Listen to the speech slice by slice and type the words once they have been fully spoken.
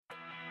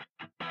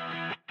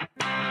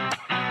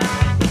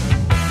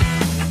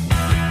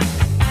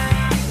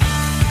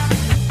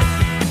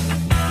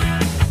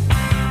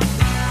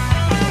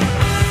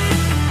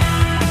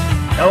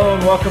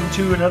and welcome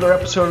to another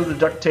episode of the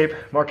Duct Tape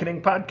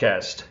Marketing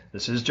Podcast.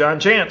 This is John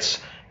Jantz.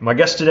 My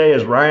guest today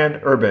is Ryan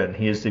Urban.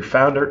 He is the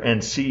founder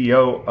and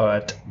CEO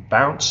at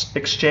Bounce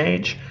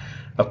Exchange,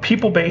 a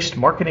people-based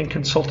marketing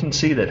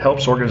consultancy that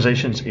helps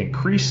organizations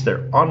increase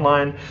their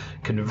online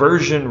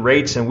conversion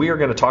rates. And we are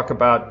going to talk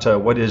about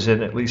what is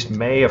in at least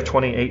May of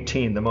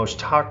 2018, the most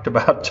talked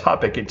about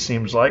topic, it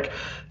seems like,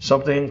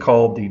 something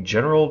called the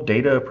General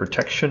Data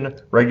Protection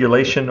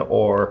Regulation,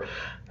 or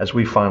as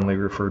we fondly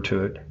refer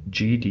to it,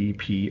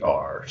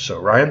 GDPR. So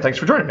Ryan, thanks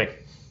for joining me.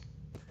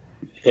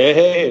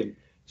 Hey.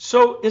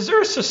 So is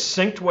there a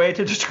succinct way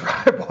to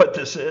describe what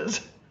this is?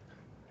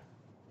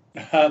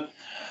 I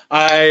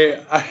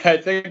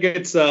think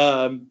it's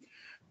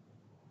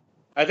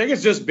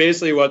just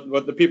basically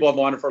what the people have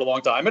wanted for a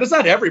long time, and it's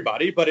not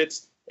everybody, but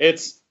it's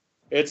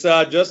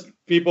just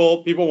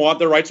people want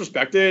their rights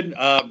respected,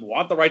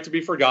 want the right to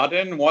be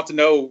forgotten, want to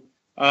know,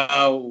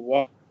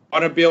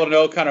 want to be able to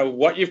know kind of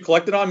what you've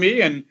collected on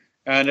me, and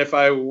if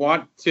I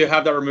want to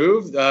have that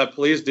removed,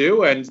 please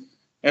do, and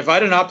if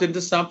I didn't opt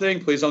into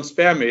something, please don't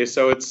spam me.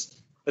 So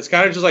it's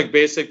kind of just like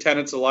basic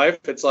tenets of life.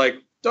 It's like,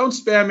 don't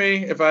spam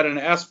me if I didn't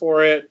ask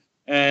for it.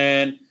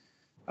 And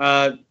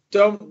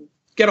don't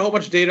get a whole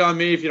bunch of data on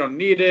me if you don't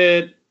need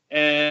it.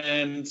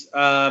 And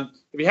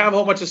if you have a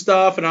whole bunch of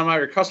stuff and I'm not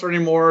your customer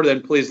anymore,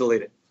 then please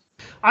delete it.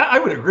 I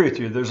would agree with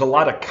you. There's a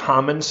lot of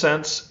common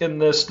sense in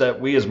this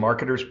that we as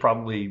marketers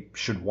probably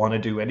should want to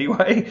do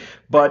anyway.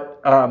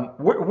 But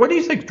what do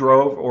you think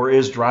drove or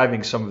is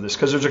driving some of this?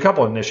 Because there's a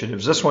couple of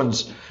initiatives. This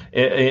one's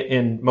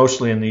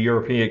mostly in the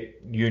European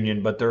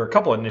Union, but there are a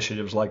couple of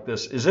initiatives like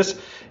this. Is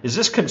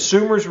this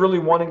consumers really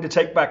wanting to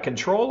take back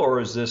control,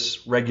 or is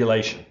this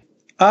regulation?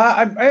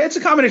 It's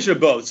a combination of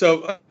both.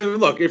 So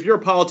look, if you're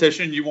a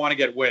politician, you want to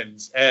get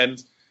wins,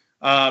 and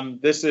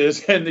this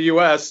is in the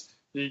U.S.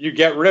 You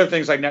get rid of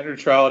things like net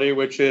neutrality,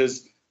 which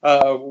is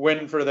a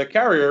win for the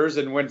carriers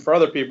and win for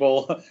other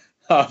people.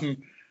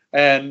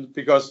 And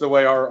because of the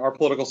way our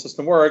political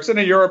system works. And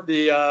in Europe,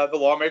 the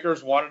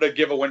lawmakers wanted to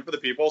give a win for the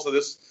people. So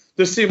this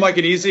seemed like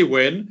an easy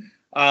win.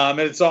 And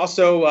it's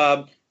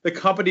also the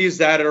companies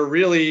that are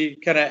really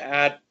kind of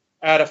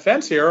at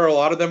offense here. A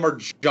lot of them are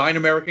giant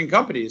American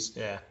companies.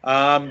 Yeah.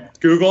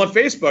 Google and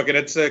Facebook. And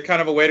it's a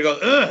kind of a way to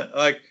go,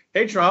 like,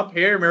 hey, Trump,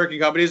 hey, American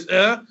companies,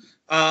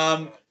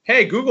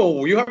 hey,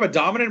 Google, you have a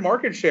dominant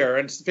market share,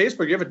 and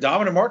Facebook, you have a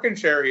dominant market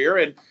share here,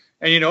 and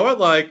you know what?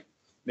 Like,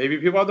 maybe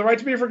people have the right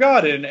to be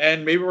forgotten,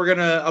 and maybe we're going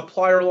to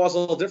apply our laws a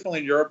little differently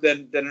in Europe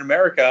than in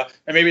America,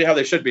 and maybe how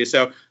they should be.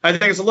 So I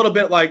think it's a little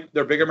bit like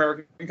they're big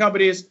American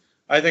companies.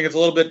 I think it's a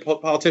little bit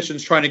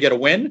politicians trying to get a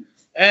win,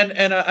 and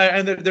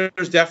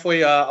there's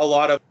definitely a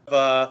lot of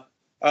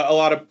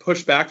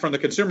pushback from the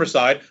consumer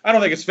side. I don't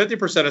think it's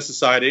 50% of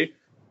society,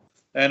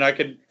 and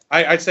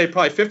I'd say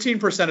probably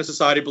 15% of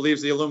society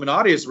believes the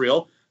Illuminati is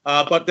real.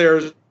 But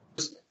there's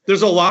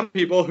a lot of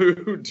people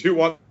who do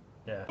want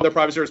their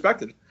privacy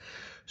respected.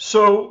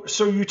 So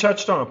you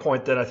touched on a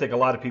point that I think a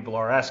lot of people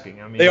are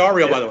asking. I mean, they are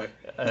real, by the way.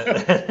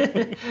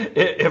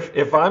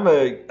 If I'm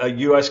a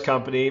U.S.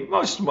 company,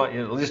 most of my,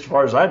 at least as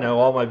far as I know,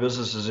 all my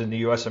business is in the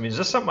U.S. I mean, is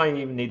this something I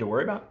even need to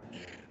worry about?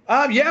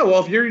 Yeah.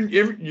 Well, if you're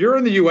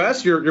in the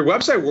U.S., your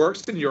website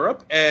works in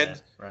Europe,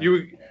 and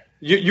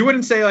You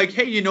wouldn't say like,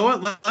 hey, you know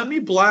what? Let me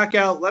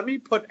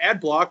put ad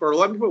block or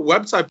let me put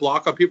website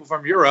block on people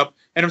from Europe.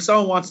 And if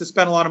someone wants to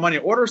spend a lot of money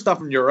and order stuff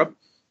from Europe,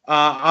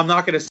 I'm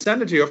not going to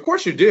send it to you. Of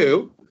course you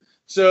do.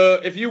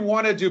 So if you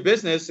want to do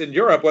business in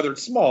Europe, whether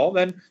it's small,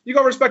 then you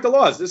go respect the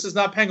laws. This is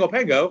not Pango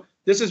Pango.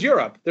 This is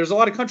Europe. There's a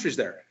lot of countries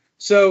there.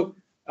 So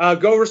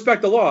go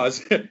respect the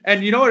laws.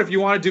 And you know what? If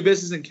you want to do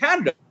business in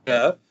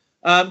Canada,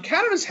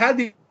 Canada's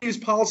had these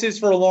policies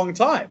for a long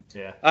time.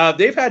 Yeah.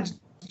 They've had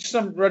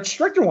some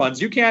stricter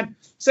ones. You can't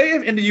say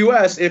in the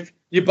U.S. if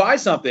you buy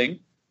something,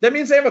 that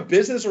means they have a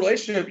business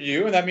relationship with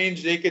you, and that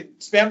means they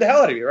could spam the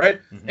hell out of you, right?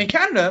 Mm-hmm. In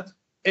Canada,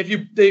 if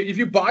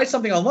you buy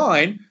something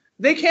online,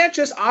 they can't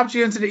just opt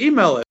you into the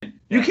email it.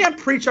 You can't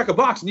pre-check a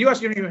box. In the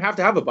U.S., you don't even have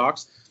to have a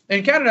box.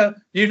 In Canada,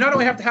 you not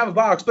only have to have a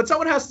box, but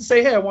someone has to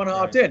say, hey, I want to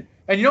opt in.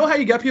 And you know how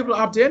you get people to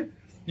opt in?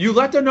 You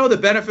let them know the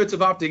benefits of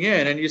opting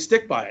in, and you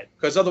stick by it,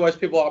 because otherwise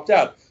people opt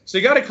out. So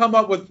you got to come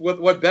up with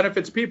what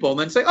benefits people, and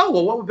then say, oh,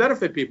 well, what would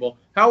benefit people?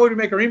 How would we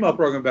make our email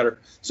program better?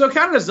 So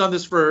Canada's done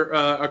this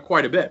for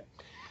quite a bit,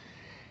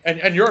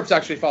 and Europe's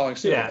actually following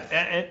suit.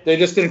 Yeah, they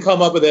just didn't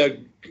come up with a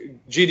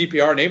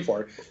GDPR name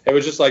for it. It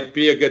was just like,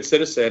 be a good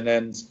citizen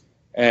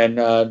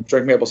and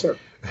drink maple syrup.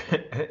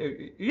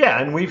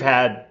 Yeah, and we've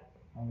had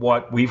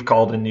what we've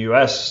called in the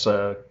U.S.,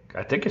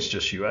 I think it's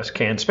just U.S.,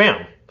 canned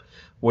spam,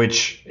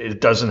 which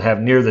it doesn't have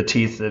near the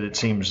teeth that it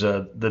seems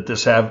that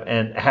this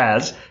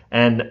has.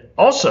 And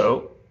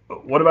also,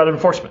 what about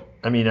enforcement?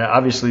 I mean,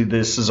 obviously,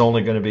 this is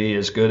only going to be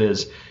as good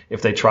as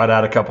if they trot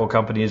out a couple of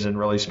companies and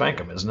really spank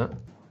them, isn't it?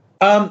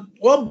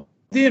 Well,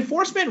 the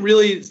enforcement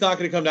really is not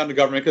going to come down to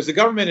government, because the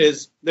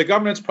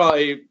government's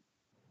probably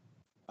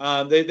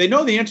they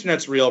know the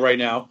internet's real right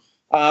now.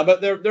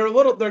 But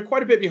they're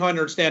quite a bit behind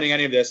understanding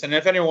any of this. And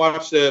if anyone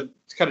watched the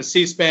kind of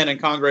C-SPAN in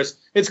Congress,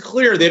 it's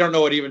clear they don't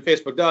know what even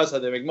Facebook does, how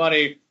they make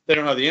money. They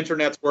don't know how the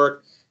internets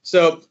work.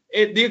 So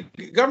the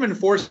government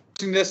enforcing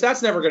this,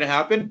 that's never going to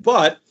happen.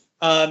 But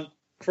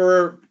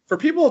for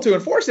people to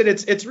enforce it,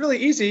 it's really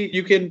easy.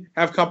 You can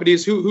have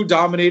companies who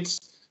dominates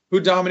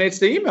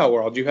the email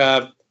world. You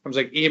have things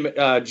like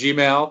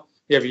Gmail,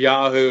 you have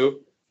Yahoo,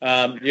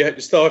 you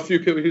still have a few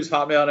people who use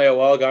Hotmail and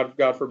AOL,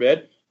 God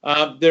forbid.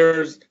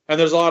 There's a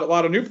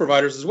lot of new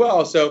providers as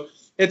well. So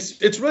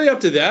it's really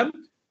up to them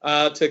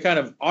to kind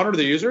of honor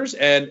the users.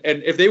 And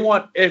if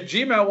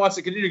Gmail wants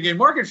to continue to gain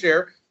market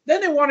share,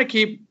 then they want to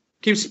keep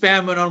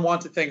spamming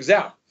unwanted things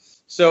out.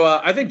 So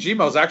I think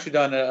Gmail's actually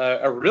done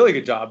a really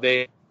good job.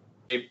 They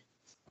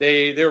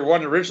were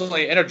one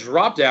originally in a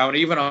drop down,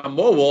 even on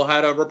mobile,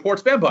 had a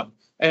report spam button.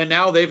 And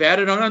now they've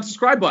added an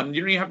unsubscribe button.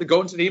 You don't even have to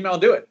go into the email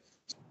and do it.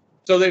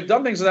 So they've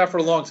done things like that for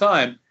a long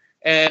time.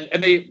 And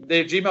they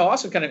Gmail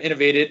also kind of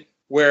innovated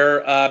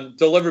where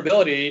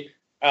deliverability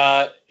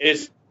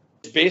is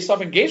based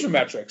off engagement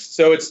metrics.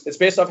 So it's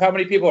based off how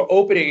many people are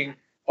opening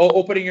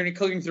and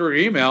clicking through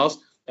your emails,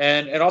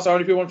 and also how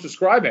many people are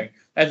subscribing,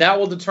 and that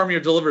will determine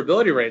your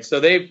deliverability rate. So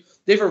they've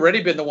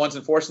already been the ones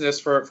enforcing this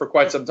for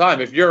quite some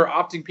time. If you're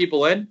opting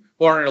people in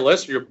who aren't on your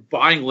list, or you're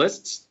buying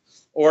lists,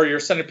 or you're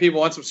sending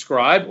people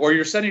unsubscribe, or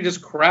you're sending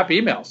just crap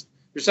emails,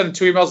 you're sending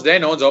 2 emails a day,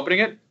 no one's opening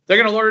it, they're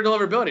going to lower your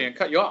deliverability and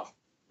cut you off,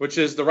 which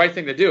is the right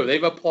thing to do.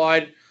 They've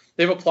applied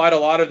a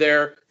lot of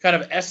their kind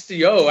of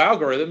SEO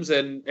algorithms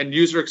and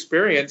user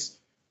experience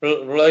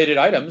related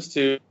items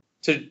to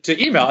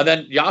email. And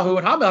then Yahoo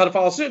and Hotmail had to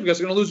follow suit because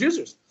they're going to lose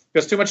users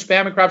because too much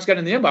spam and crap's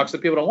getting in the inbox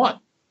that people don't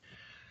want.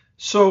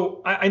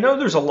 So I know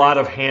there's a lot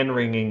of hand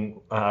wringing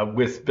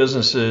with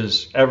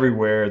businesses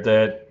everywhere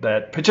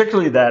that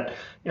particularly that,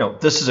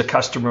 this is a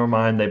customer of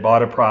mine. They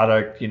bought a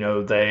product,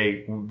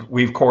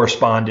 we've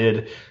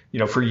corresponded,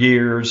 for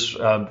years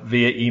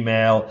via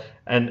email.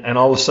 And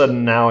all of a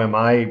sudden now am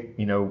I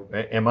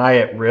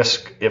at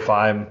risk if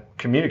I'm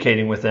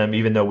communicating with them,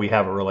 even though we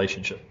have a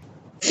relationship?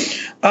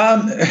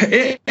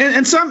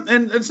 In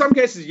some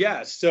cases,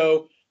 yes.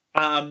 So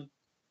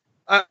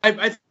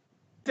I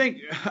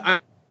think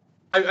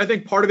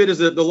part of it is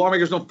that the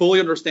lawmakers don't fully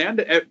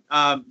understand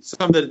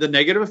some of the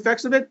negative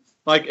effects of it.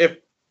 Like if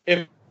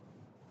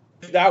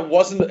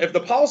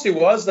the policy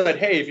was that,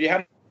 hey, if you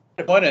had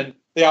one and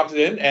they opted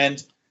in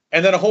and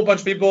then a whole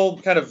bunch of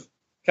people kind of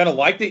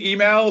like the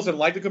emails and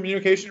like the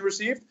communication you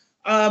received,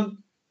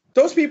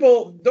 those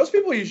people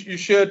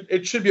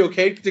it should be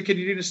okay to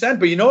continue to send.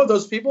 But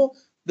those people,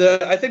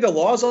 I think the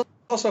law is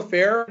also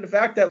fair in the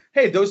fact that,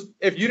 hey,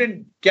 if you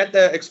didn't get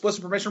the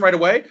explicit permission right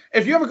away,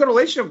 if you have a good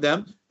relationship with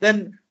them,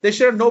 then they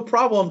should have no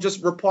problem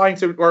just replying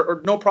to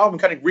or no problem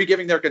kind of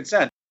re-giving their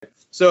consent.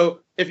 So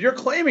if you're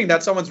claiming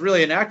that someone's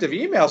really an active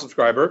email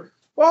subscriber,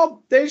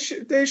 well, they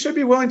should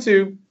be willing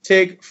to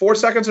take 4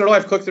 seconds of their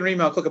life, click their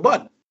email, click a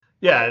button.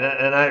 Yeah,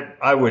 and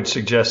I would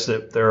suggest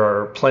that there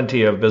are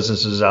plenty of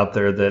businesses out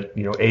there that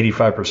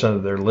 85%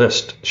 of their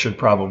list should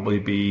probably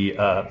be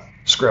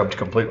scrubbed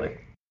completely.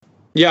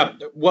 Yeah,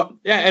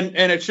 and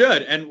it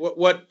should. And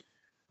what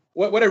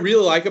I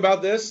really like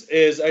about this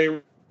is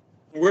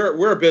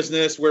we're a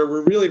business where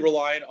we're really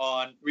relying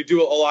on, we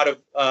do a lot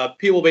of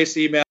people-based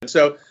email.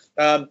 So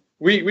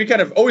we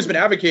kind of always been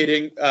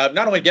advocating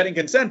not only getting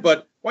consent,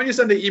 but when you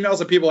send the emails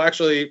that people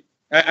actually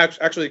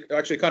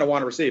kind of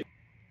want to receive.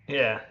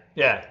 Yeah.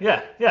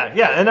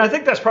 And I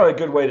think that's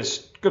probably a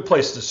good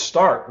place to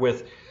start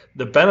with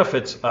the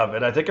benefits of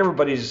it. I think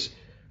everybody's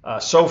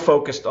so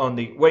focused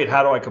on wait,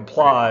 how do I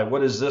comply?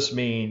 What does this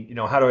mean?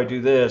 How do I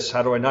do this?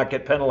 How do I not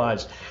get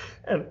penalized?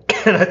 And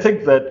I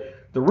think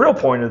that the real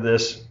point of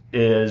this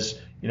is,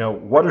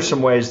 what are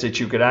some ways that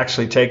you could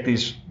actually take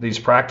these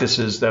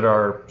practices that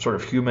are sort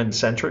of human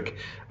centric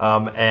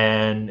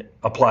and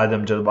apply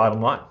them to the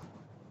bottom line?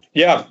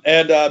 Yeah.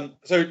 And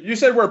so you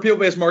said we're a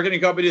people-based marketing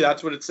company.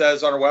 That's what it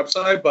says on our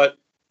website. But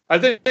I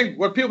think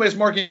what people-based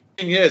marketing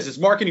is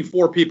marketing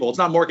for people. It's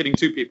not marketing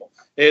to people.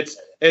 It's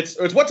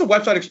what's a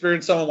website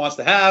experience someone wants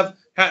to have.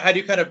 How do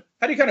you kind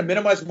of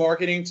minimize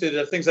marketing to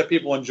the things that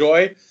people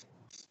enjoy?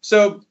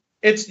 So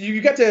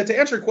you get to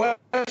answer your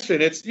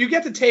question. You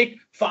get to take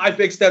 5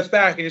 big steps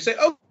back and you say,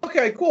 oh,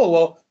 okay, cool.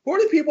 Well, who are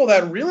the people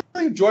that really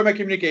enjoy my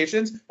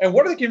communications, and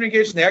what are the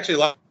communications they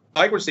actually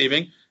like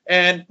receiving?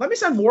 And let me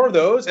send more of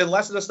those and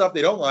less of the stuff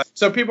they don't like.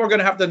 So people are going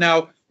to have to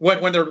now,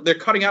 when they're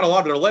cutting out a lot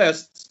of their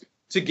lists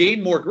to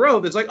gain more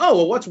growth, it's like, oh,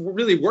 well, what's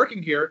really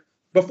working here?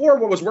 Before,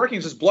 what was working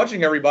is just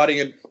bludgeoning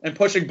everybody and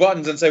pushing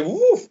buttons and say,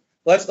 woof,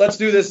 let's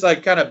do this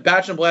like kind of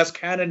batch and blast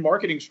cannon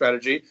marketing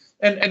strategy.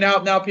 And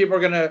now people are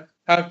going to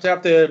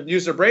have to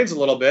use their brains a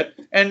little bit,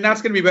 and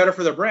that's going to be better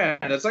for their brand.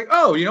 And it's like,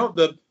 oh,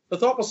 the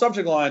thoughtful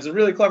subject lines, the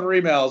really clever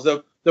emails,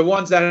 the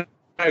ones that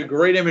have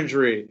great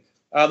imagery,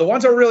 the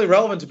ones that are really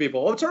relevant to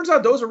people. Well, it turns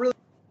out those are really,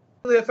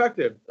 really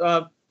effective.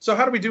 So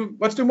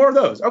let's do more of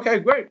those. Okay,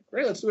 great.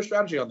 Let's do a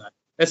strategy on that.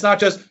 It's not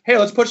just, hey,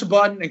 let's push a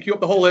button and queue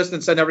up the whole list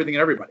and send everything to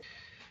everybody.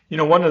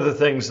 One of the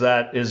things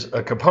that is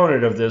a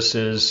component of this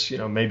is,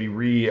 maybe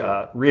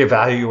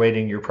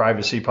reevaluating your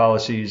privacy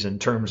policies and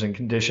terms and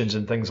conditions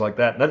and things like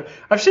that. And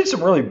I've seen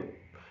some really,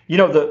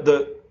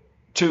 the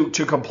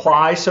to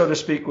comply, so to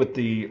speak, with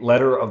the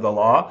letter of the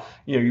law,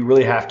 you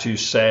really have to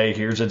say,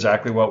 here's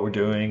exactly what we're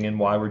doing and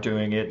why we're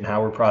doing it and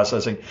how we're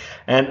processing.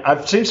 And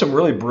I've seen some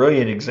really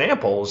brilliant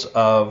examples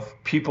of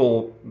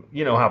people,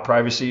 how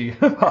privacy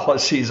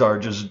policies are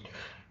just,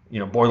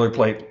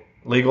 boilerplate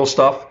legal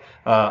stuff.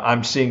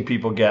 I'm seeing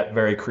people get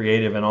very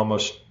creative and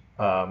almost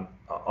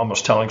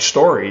telling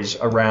stories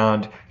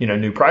around,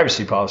 new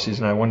privacy policies.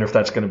 And I wonder if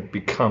that's going to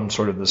become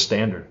sort of the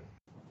standard.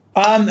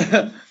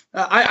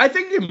 I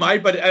think it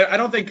might, but I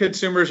don't think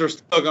consumers are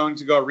still going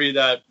to go read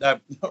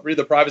read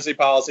the privacy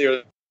policy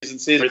or and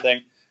see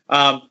everything.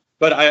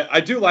 But I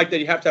do like that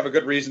you have to have a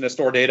good reason to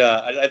store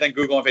data. I think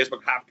Google and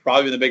Facebook have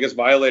probably been the biggest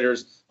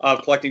violators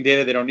of collecting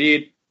data they don't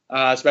need,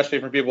 especially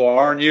from people who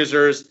aren't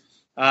users.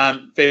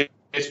 Facebook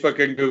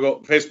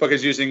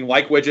is using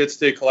like widgets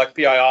to collect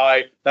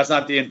PII. That's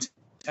not the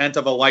intent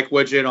of a like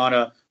widget on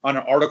an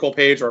article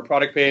page or a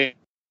product page.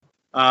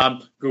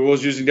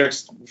 Google's using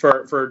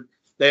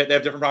they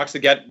have different products to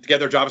get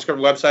their JavaScript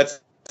websites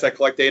that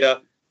collect data.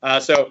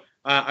 So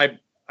I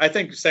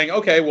think saying,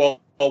 okay,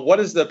 well, what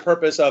is the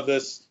purpose of the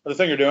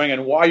thing you're doing,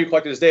 and why are you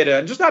collecting this data,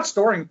 and just not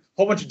storing a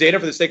whole bunch of data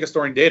for the sake of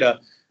storing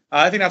data.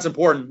 I think that's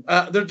important.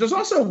 There's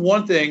also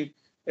one thing.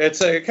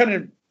 It's a kind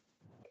of,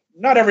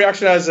 not every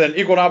action has an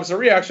equal and opposite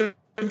reaction,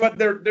 but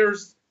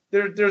there's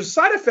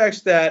side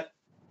effects that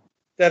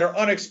are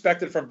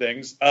unexpected from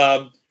things.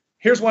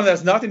 Here's one that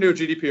has nothing to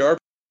do with GDPR,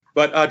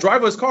 but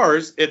driverless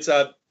cars. It's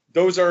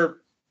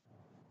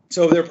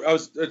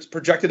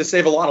projected to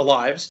save a lot of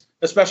lives,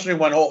 especially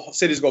when whole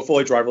cities go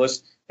fully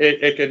driverless.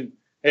 It can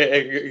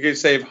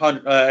save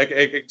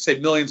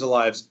millions of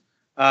lives.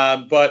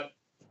 But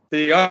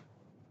the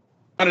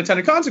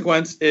unintended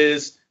consequence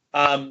is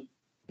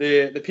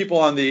the people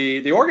on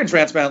the organ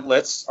transplant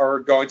lists are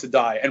going to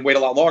die and wait a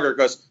lot longer,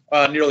 because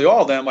nearly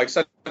all of them, like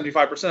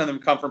 75% of them,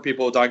 come from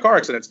people who die in car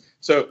accidents.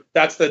 So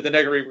that's the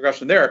negative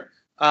repercussion there.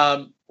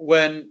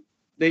 When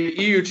the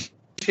EU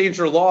changed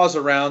their laws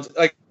around,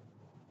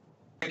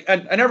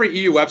 and every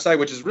EU website,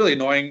 which is really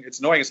annoying, it's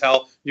annoying as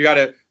hell.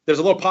 There's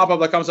a little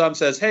pop-up that comes up and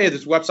says, hey,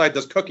 this website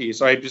does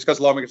cookies, right? Just because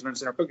lawmakers don't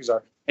understand what cookies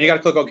are. And you got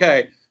to click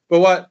OK.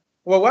 But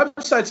what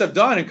websites have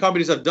done and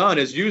companies have done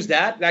is use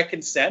that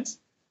consent,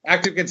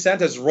 active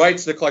consent, as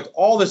rights to collect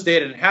all this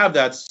data and have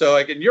that. So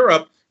like in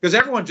Europe, because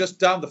everyone just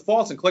down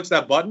defaults and clicks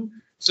that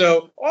button.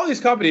 So all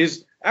these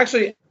companies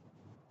actually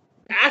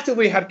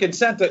actively had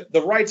consent,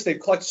 the rights they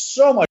collect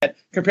so much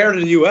compared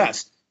to the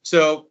US.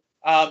 So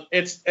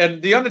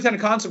and the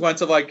unintended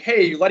consequence of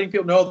hey, letting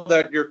people know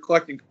that you're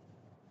collecting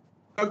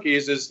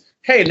cookies is,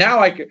 hey,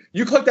 now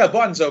you click that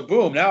button, so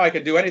boom, now I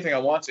can do anything I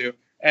want to.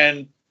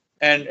 And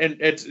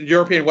it's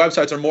European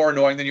websites are more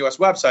annoying than US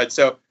websites.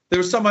 So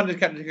there's some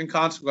unintended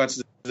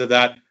consequences of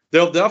that.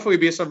 There'll definitely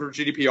be some for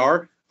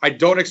GDPR. I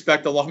don't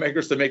expect the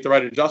lawmakers to make the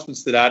right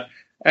adjustments to that.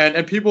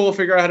 And people will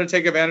figure out how to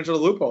take advantage of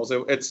the loopholes.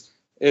 It's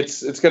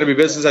going to be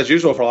business as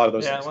usual for a lot of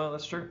those things. Yeah, well,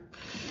 that's true.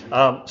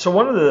 So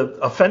one of the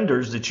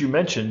offenders that you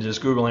mentioned is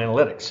Google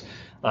Analytics.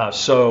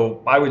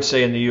 So I would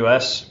say in the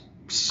U.S.,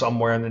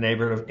 somewhere in the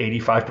neighborhood of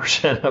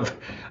 85%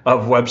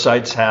 of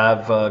websites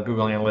have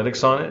Google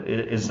Analytics on it.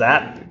 Is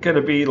that going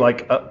to be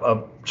like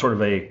a sort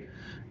of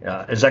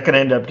is that going to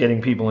end up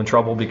getting people in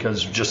trouble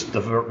because just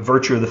the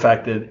virtue of the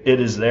fact that it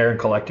is there and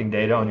collecting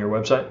data on your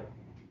website?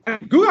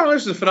 Google Analytics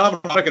is a phenomenal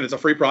product, and it's a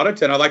free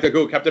product, and I like that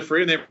Google kept it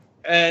free.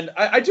 And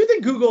I do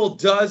think Google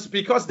does,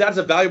 because that's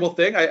a valuable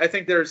thing. I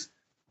think there's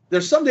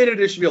some data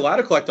they should be allowed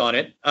to collect on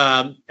it,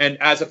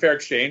 and as a fair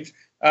exchange.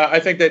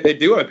 I think that they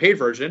do have a paid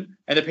version,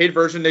 and the paid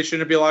version, they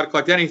shouldn't be allowed to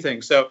collect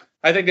anything. So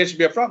I think they should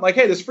be upfront, like,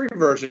 hey, this free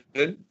version,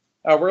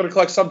 we're going to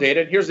collect some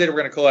data, and here's the data we're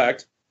going to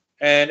collect.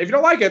 And if you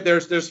don't like it,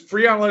 there's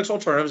free analytics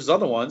alternatives, there's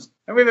other ones,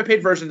 and we have a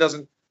paid version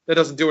that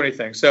doesn't do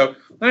anything. So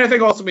then I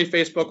think ultimately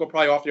Facebook will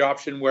probably offer the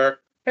option where,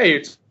 hey,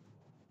 it's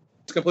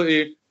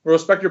completely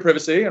respect your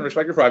privacy and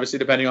respect your privacy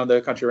depending on the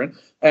country you're in,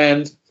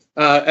 and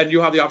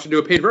you have the option to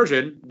do a paid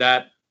version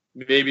that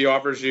maybe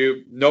offers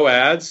you no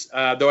ads.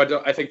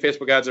 Though I think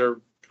Facebook ads are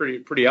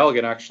pretty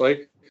elegant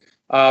actually,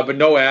 but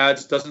no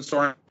ads, doesn't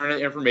store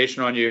any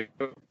information on you,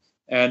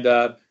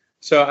 and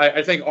so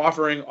I think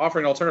offering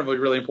an alternative would be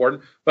really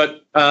important.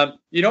 But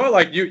you know what,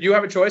 like you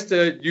have a choice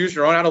to use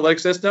your own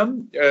analytics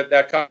system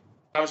that comes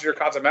with your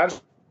content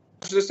management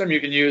system. You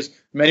can use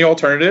many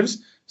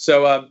alternatives.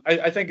 So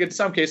I think in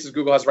some cases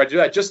Google has the right to do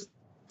that. Just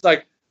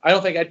like I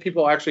don't think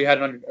people actually had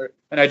an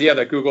idea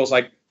that Google's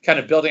like kind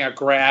of building out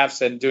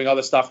graphs and doing all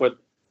this stuff with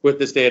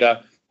this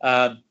data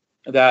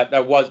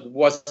that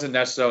wasn't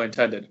necessarily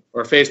intended.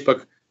 Or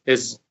Facebook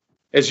is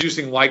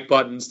using like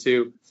buttons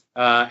to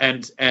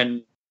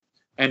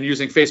and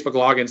using Facebook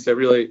logins to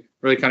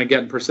really kind of get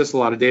and persist a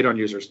lot of data on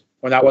users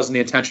when that wasn't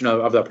the intention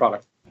of that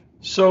product.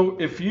 So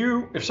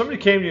if somebody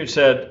came to you and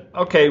said,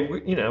 okay,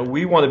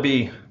 we want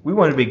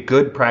to be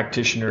good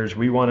practitioners,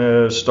 we want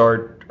to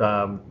start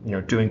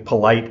doing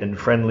polite and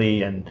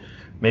friendly and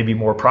maybe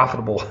more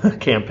profitable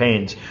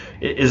campaigns.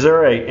 Is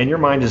there in your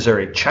mind, is there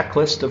a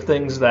checklist of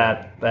things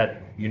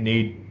that you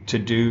need to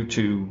do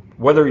to,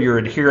 whether you're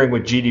adhering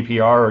with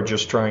GDPR or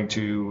just trying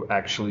to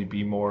actually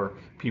be more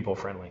people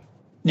friendly?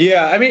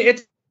 Yeah, I mean,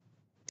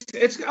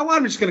 it's a lot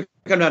of it's going to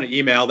come down to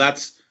email.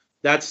 That's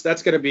going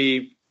to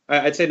be,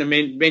 I'd say, the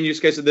main use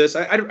case of this.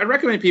 I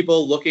recommend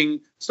people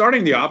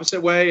starting the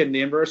opposite way in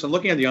the inverse and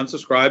looking at the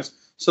unsubscribes.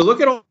 So look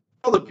at all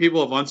the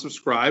people who have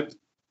unsubscribed,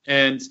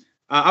 and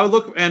I would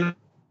look, and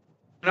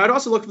I'd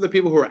also look for the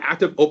people who are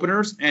active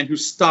openers and who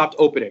stopped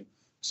opening.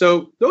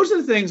 So those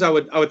are the things I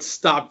would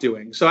stop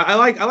doing. So I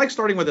like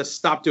starting with a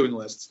stop doing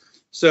list.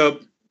 So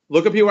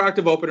look at people who are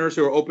active openers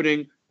who are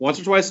opening once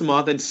or twice a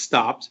month and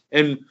stopped.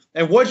 And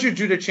what did you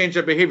do to change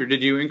that behavior?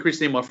 Did you increase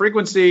the email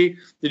frequency?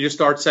 Did you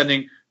start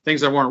sending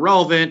things that weren't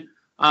relevant?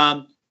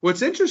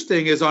 What's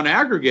interesting is on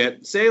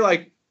aggregate, say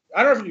like,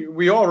 I don't know if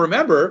we all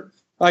remember,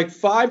 like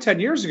 5-10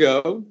 years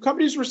ago,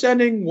 companies were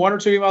sending 1 or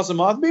 2 emails a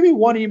month, maybe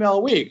 1 email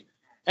a week.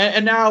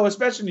 And now,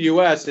 especially in the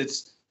U.S.,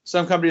 it's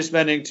some companies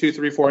spending 2,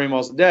 3, 4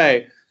 emails a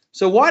day.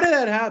 So why did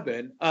that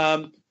happen?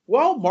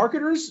 Well,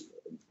 marketers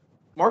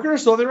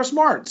thought they were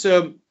smart.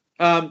 So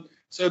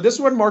this is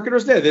what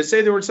marketers did. They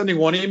say they were sending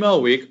 1 email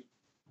a week,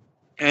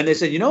 and they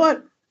said, you know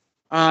what?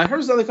 I heard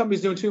this other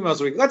company's doing 2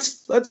 emails a week.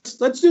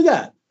 Let's do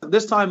that.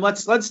 This time,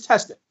 let's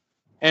test it.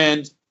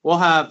 And we'll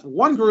have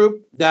one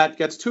group that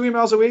gets 2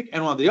 emails a week,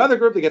 and we'll have the other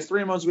group that gets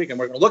 3 emails a week, and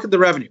we're going to look at the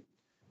revenue.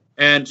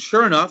 And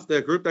sure enough,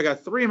 the group that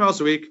got 3 emails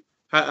a week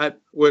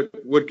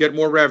would get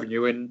more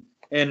revenue in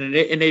an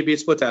A/B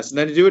split test. And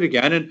then you do it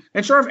again,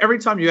 and sure enough, every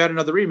time you add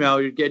another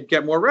email, you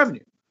get more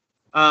revenue.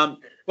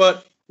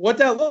 But what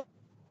that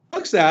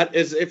looks at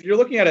is if you're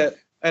looking at it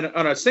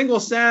on a single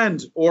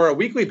send or a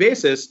weekly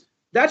basis,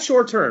 that's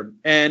short term,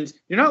 and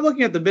you're not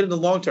looking at the mid and the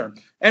long term.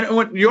 And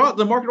when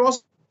the market will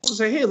also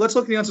say, hey, let's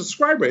look at the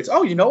unsubscribe rates.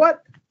 Oh, you know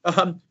what?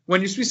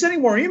 When you be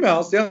sending more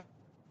emails, the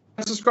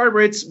unsubscribe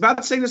rate's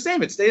about staying the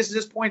same. It stays at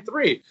just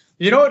 0.3.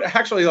 You know what?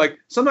 Actually, like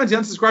sometimes the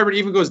unsubscribe rate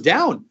even goes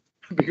down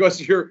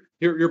because you're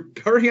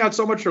burning out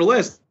so much of your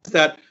list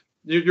that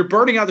you're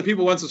burning out the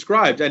people who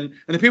unsubscribed, and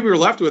the people you're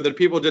left with are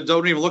people that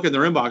don't even look in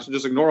their inbox and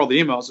just ignore all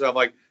the emails. So have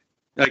like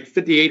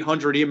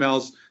 5,800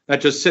 emails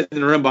that just sit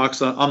in their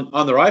inbox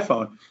on their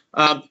iPhone.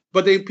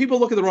 But people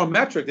look at the wrong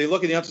metric. They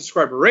look at the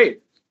unsubscriber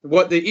rate.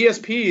 What the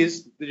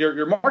ESPs,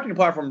 your marketing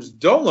platforms,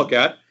 don't look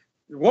at,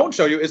 won't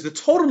show you, is the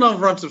total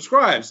number of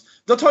unsubscribes.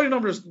 They'll tell you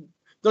numbers.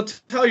 They'll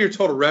tell you your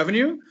total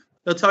revenue.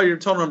 They'll tell you your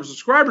total number of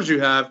subscribers you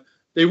have.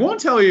 They'll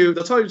tell you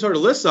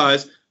total list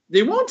size.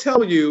 They won't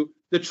tell you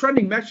the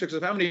trending metrics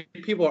of how many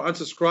people are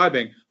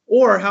unsubscribing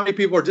or how many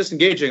people are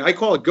disengaging. I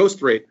call it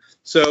ghost rate.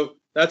 So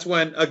that's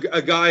when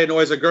a guy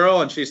annoys a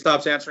girl and she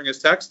stops answering his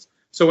text.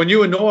 So when a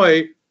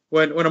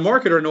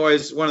marketer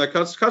annoys one of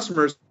the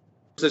customers,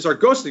 they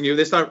start ghosting you.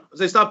 They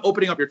stop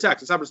opening up your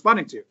text. They stop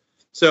responding to you.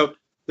 So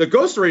the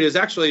ghost rate is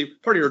actually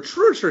part of your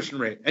true attrition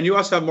rate, and you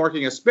also have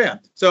marketing as spam.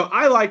 So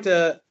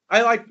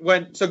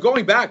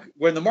going back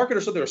when the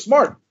marketers said they were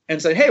smart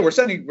and said, hey, we're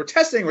sending more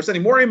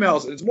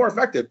emails, and it's more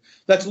effective.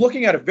 That's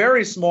looking at a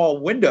very small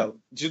window,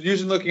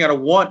 usually looking at a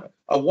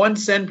one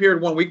send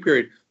period, 1 week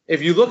period.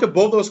 If you look at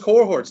both those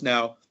cohorts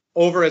now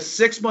over a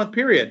 6-month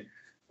period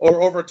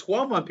or over a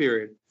 12-month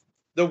period,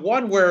 the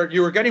one where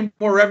you were getting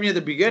more revenue at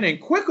the beginning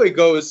quickly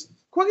goes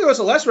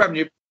to less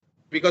revenue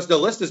because the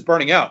list is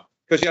burning out,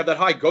 because you have that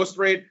high ghost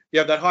rate, you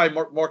have that high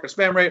market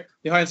spam rate,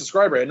 the high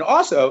unsubscribe rate. And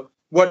also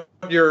what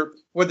the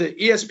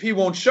ESP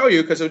won't show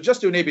you, because it would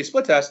just do an A/B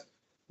split test,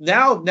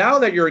 now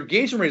that your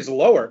engagement rate is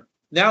lower,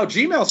 now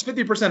Gmail's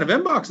 50% of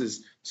inboxes.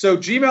 So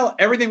Gmail,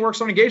 everything works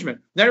on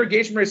engagement. Now your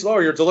engagement rate's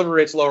lower, your delivery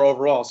rate's lower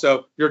overall.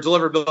 So your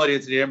deliverability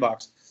into the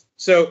inbox.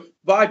 So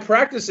by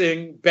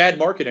practicing bad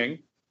marketing,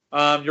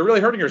 you're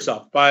really hurting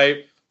yourself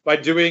by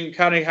doing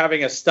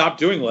having a stop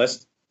doing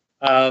list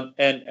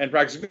and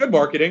practicing good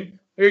marketing.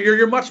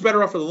 You're much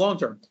better off for the long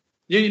term.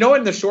 You know,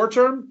 in the short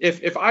term,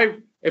 if I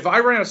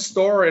ran a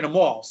store in a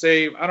mall,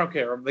 say, I don't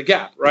care, the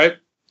Gap, right?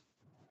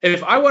 And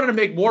if I wanted to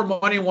make more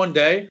money one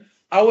day,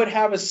 I would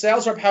have a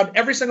sales rep have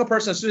every single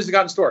person as soon as they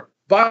got in the store,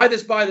 buy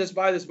this, buy this,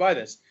 buy this, buy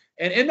this.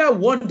 And in that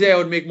one day, I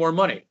would make more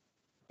money.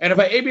 And if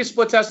I A/B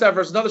split test that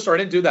versus another store, I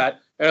didn't do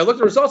that. And I looked at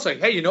the results like,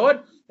 hey, you know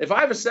what? If I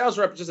have a sales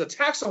rep just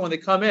attack someone when they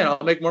come in, I'll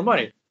make more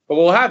money. But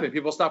what will happen?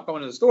 People stop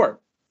coming to the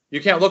store.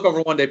 You can't look over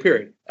a 1 day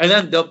period. And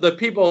then the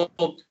people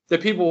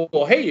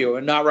will hate you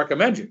and not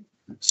recommend you.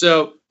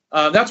 So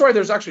that's why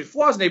there's actually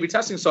flaws in A/B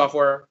testing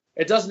software.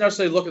 It doesn't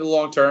necessarily look at the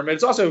long term. And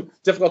it's also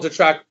difficult to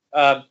track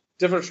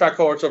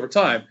cohorts over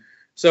time.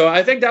 So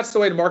I think that's the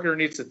way the marketer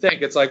needs to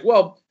think. It's like,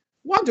 well,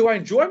 one, do I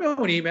enjoy my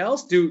own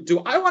emails?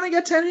 Do I want to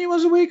get 10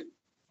 emails a week?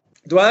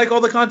 Do I like all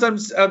the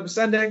content I'm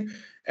sending?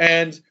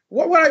 And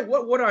what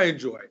would I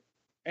enjoy?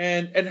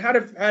 And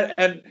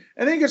then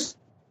you can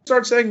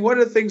start saying, what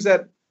are the things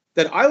that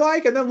I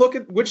like, and then look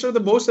at which are the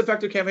most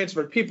effective campaigns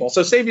for people.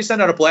 So say if you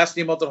send out a blast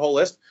email to the whole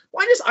list,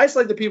 why just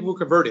isolate the people who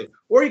converted?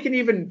 Or you can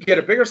even get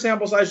a bigger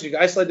sample size. You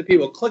can isolate the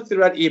people who click through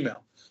that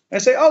email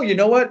and say, oh, you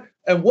know what?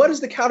 And what is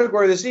the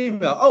category of this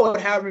email? Oh, it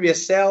would have maybe a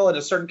sale in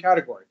a certain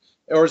category.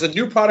 or is a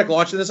new product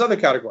launch in this other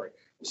category.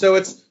 So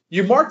it's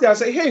you mark that,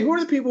 say, hey, who are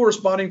the people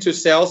responding to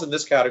sales in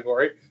this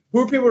category? Who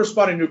are people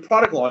responding to new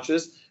product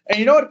launches? And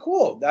you know what?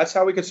 Cool. That's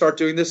how we can start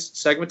doing this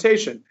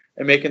segmentation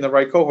and making the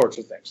right cohorts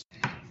of things.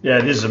 Yeah,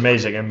 it is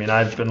amazing. I mean,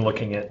 I've been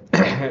looking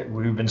at,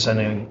 we've been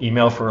sending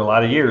email for a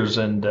lot of years,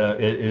 and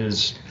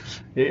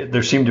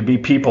there seem to be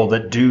people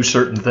that do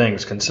certain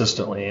things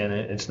consistently, and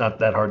it's not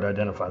that hard to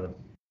identify them.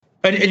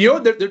 And you know,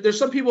 there's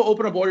some people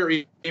open up all your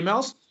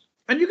emails,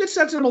 and you can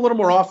send them a little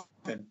more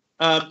often.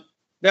 That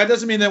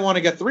doesn't mean they want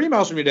to get 3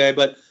 emails from you a day,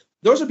 but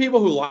those are people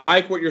who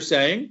like what you're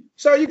saying,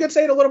 so you can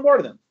say it a little more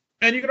to them.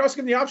 And you can also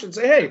give them the option,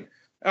 say,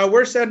 hey,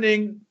 we're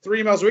sending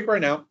 3 emails a week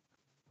right now.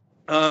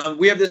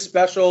 We have this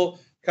special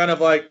kind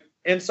of like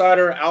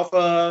insider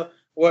alpha,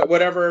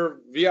 whatever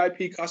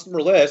VIP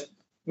customer list.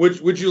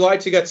 Would you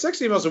like to get 6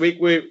 emails a week?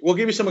 We'll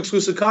give you some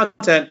exclusive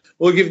content.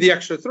 We'll give you the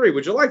extra 3.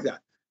 Would you like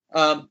that?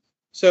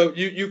 So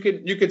you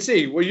could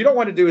see what you don't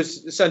want to do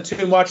is send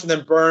too much and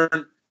then burn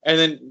and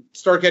then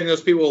start getting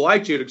those people who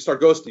liked you to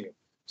start ghosting you.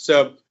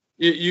 So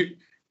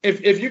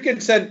if you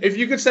can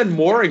send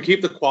more and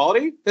keep the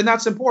quality, then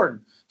that's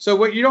important. So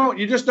what you don't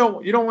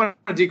want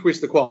to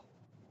decrease the quality.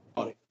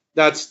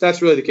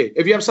 That's really the key.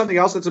 If you have something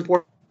else that's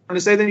important to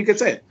say, then you can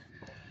say it.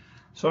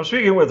 So I'm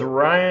speaking with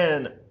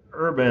Ryan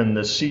Urban,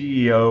 the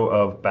CEO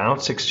of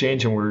Bounce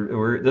Exchange,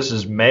 and this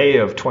is May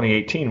of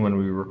 2018 when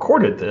we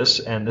recorded this,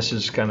 and this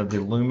is kind of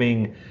the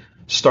looming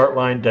start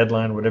line,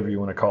 deadline, whatever you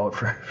want to call it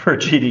for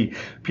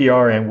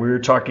GDPR, and we're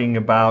talking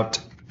about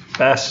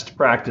best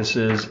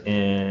practices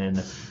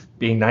in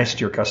being nice to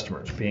your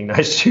customers, being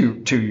nice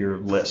to your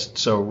list.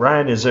 So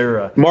Ryan, is there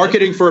a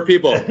marketing for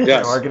people?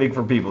 Yes. Marketing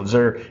for people. Is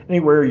there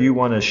anywhere you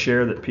want to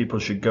share that people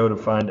should go to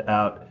find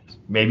out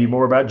maybe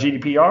more about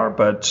GDPR,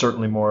 but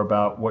certainly more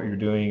about what you're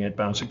doing at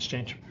Bounce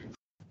Exchange?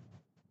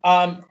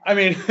 I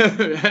mean,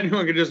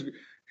 anyone can just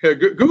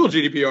Google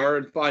GDPR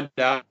and find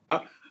out.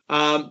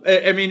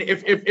 I mean,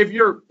 if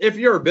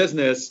you're a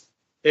business,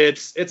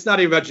 it's not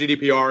even about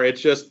GDPR.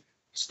 It's just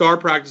start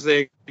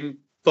practicing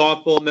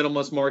thoughtful,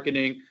 minimalist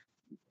marketing.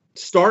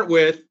 Start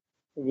with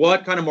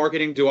what kind of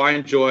marketing do I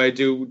enjoy?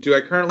 Do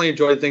I currently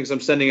enjoy the things I'm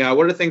sending out?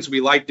 What are the things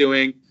we like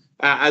doing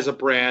as a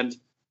brand?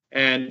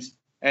 And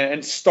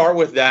start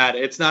with that.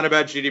 It's not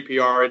about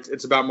GDPR.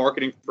 It's about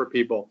marketing for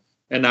people,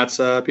 and that's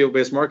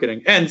people-based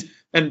marketing. And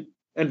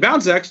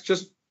BounceX,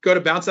 just go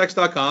to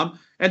bouncex.com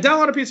and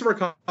download a piece of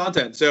our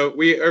content. So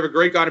we have a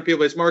great guide on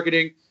people-based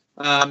marketing.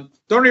 Don't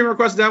even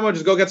request a demo.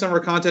 Just go get some of our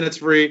content. It's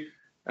free.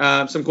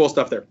 Some cool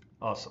stuff there.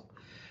 Awesome.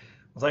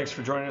 Well, thanks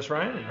for joining us,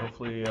 Ryan, and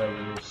hopefully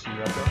we'll see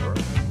you out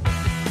there.